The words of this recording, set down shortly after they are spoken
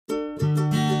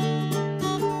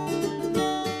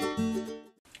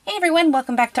everyone,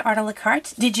 welcome back to Art a la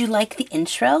Carte. Did you like the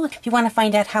intro? If you want to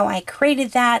find out how I created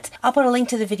that, I'll put a link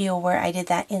to the video where I did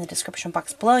that in the description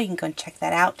box below. You can go and check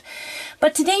that out.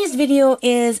 But today's video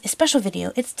is a special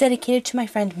video. It's dedicated to my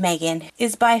friend Megan,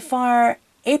 is by far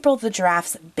April the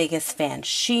Giraffe's biggest fan.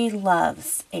 She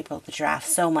loves April the Giraffe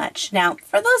so much. Now,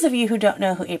 for those of you who don't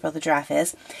know who April the Giraffe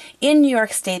is, in New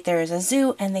York State there is a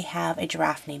zoo and they have a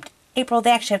giraffe named April.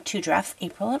 They actually have two giraffes,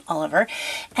 April and Oliver,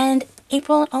 and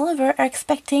April and Oliver are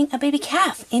expecting a baby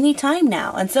calf anytime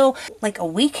now. And so, like a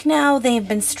week now, they've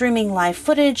been streaming live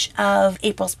footage of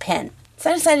April's pen.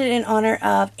 So I decided in honor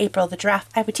of April the Giraffe,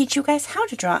 I would teach you guys how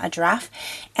to draw a giraffe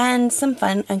and some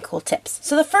fun and cool tips.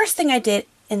 So the first thing I did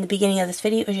in the beginning of this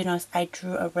video, as you notice, I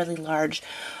drew a really large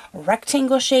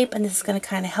rectangle shape, and this is going to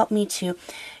kind of help me to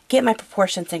get my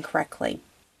proportions in correctly.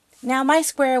 Now my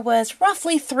square was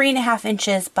roughly 3.5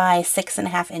 inches by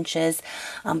 6.5 inches,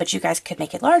 but you guys could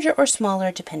make it larger or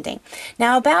smaller depending.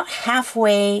 Now about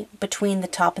halfway between the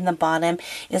top and the bottom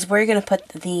is where you're going to put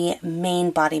the main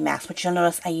body mass, which you'll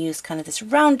notice I use kind of this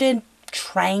rounded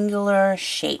triangular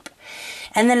shape.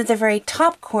 And then at the very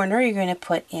top corner you're going to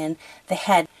put in the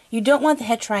head. You don't want the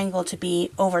head triangle to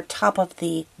be over top of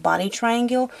the body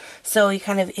triangle, so you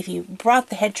kind of, if you brought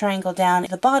the head triangle down at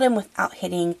the bottom without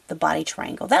hitting the body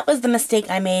triangle. That was the mistake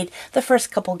I made the first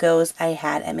couple goes I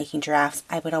had at making giraffes.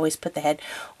 I would always put the head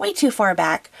way too far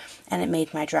back, and it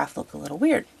made my giraffe look a little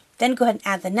weird. Then go ahead and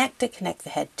add the neck to connect the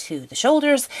head to the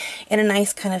shoulders in a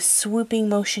nice kind of swooping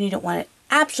motion. You don't want it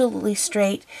absolutely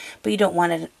straight, but you don't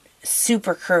want it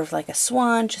super curved like a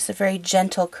swan, just a very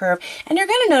gentle curve. And you're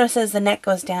going to notice as the neck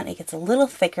goes down, it gets a little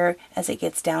thicker as it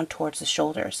gets down towards the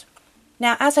shoulders.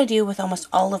 Now, as I do with almost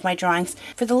all of my drawings,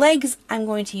 for the legs, I'm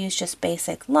going to use just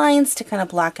basic lines to kind of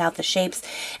block out the shapes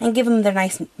and give them their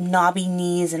nice knobby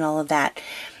knees and all of that.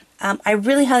 I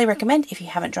really highly recommend, if you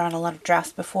haven't drawn a lot of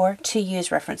drafts before, to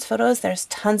use reference photos. There's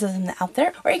tons of them out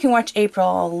there. Or you can watch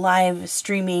April live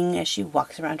streaming as she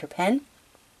walks around her pen.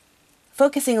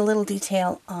 Focusing a little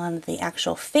detail on the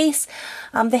actual face,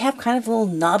 they have kind of a little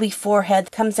knobby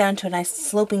forehead, comes down to a nice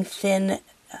sloping thin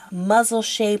muzzle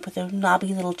shape with a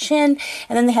knobby little chin,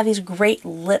 and then they have these great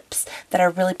lips that are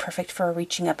really perfect for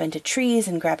reaching up into trees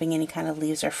and grabbing any kind of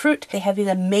leaves or fruit. They have these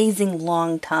amazing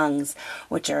long tongues,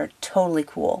 which are totally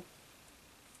cool.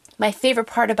 My favorite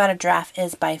part about a giraffe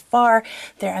is by far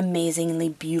their amazingly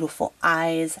beautiful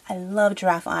eyes. I love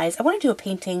giraffe eyes. I want to do a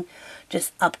painting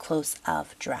just up close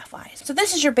of giraffe eyes. So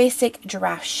this is your basic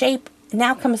giraffe shape.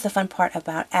 Now comes the fun part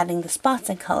about adding the spots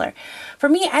and color. For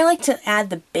me, I like to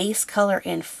add the base color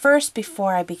in first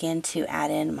before I begin to add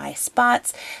in my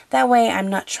spots. That way I'm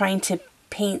not trying to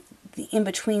paint the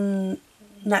in-between,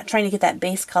 not trying to get that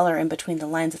base color in between the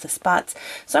lines of the spots.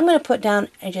 So I'm going to put down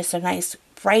just a nice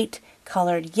bright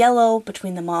colored yellow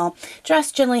between them all.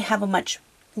 Giraffes generally have a much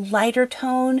lighter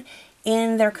tone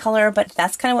in their color, but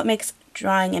that's kind of what makes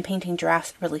drawing and painting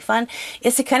giraffes really fun,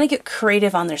 is to kind of get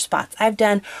creative on their spots. I've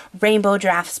done rainbow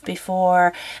giraffes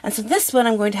before, and so this one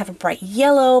I'm going to have a bright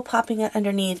yellow popping out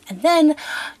underneath, and then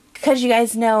because you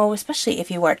guys know, especially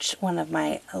if you watched one of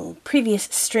my previous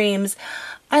streams,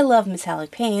 I love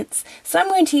metallic paints, so I'm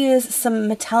going to use some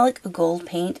metallic gold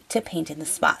paint to paint in the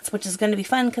spots, which is going to be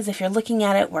fun because if you're looking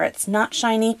at it where it's not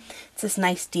shiny, it's this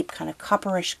nice deep kind of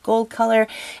copperish gold color,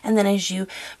 and then as you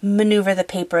maneuver the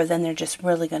paper, then they're just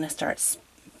really going to start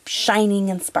shining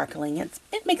and sparkling.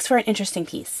 It makes for an interesting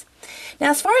piece.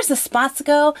 Now, as far as the spots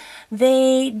go,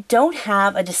 they don't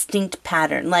have a distinct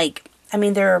pattern. Like, I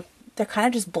mean, they're kind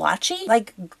of just blotchy,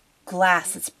 like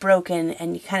glass that's broken,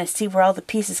 and you kind of see where all the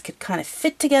pieces could kind of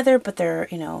fit together, but they're,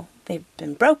 you know, they've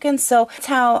been broken. So that's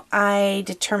how I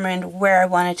determined where I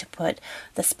wanted to put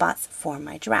the spots for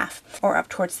my giraffe. Or up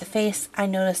towards the face, I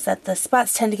noticed that the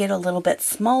spots tend to get a little bit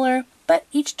smaller, but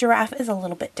each giraffe is a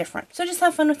little bit different. So just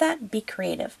have fun with that, be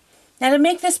creative. Now to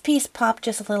make this piece pop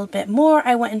just a little bit more,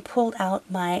 I went and pulled out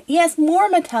my, more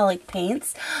metallic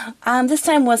paints. This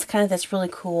time was kind of this really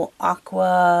cool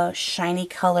aqua shiny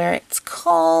color. It's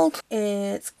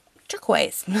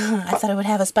turquoise. I thought it would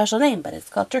have a special name, but it's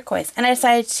called turquoise. And I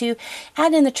decided to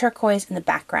add in the turquoise in the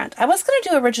background. I was going to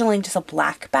do originally just a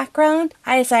black background.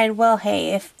 I decided, well,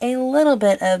 hey, if a little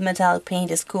bit of metallic paint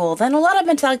is cool, then a lot of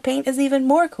metallic paint is even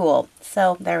more cool.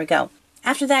 So there we go.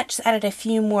 After that, just added a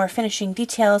few more finishing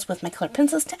details with my colored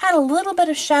pencils to add a little bit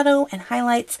of shadow and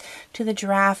highlights to the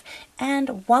giraffe, and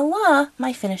voila,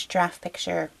 my finished giraffe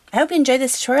picture. I hope you enjoyed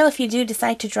this tutorial. If you do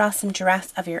decide to draw some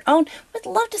giraffes of your own, would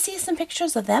love to see some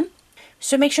pictures of them.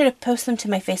 So make sure to post them to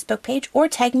my Facebook page or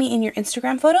tag me in your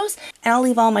Instagram photos, and I'll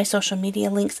leave all my social media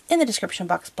links in the description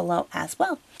box below as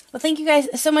well. Well, thank you guys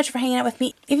so much for hanging out with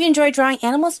me. If you enjoy drawing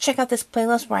animals, check out this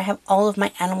playlist where I have all of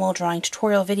my animal drawing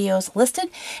tutorial videos listed.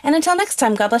 And until next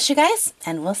time, God bless you guys,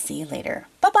 and we'll see you later.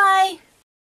 Bye-bye!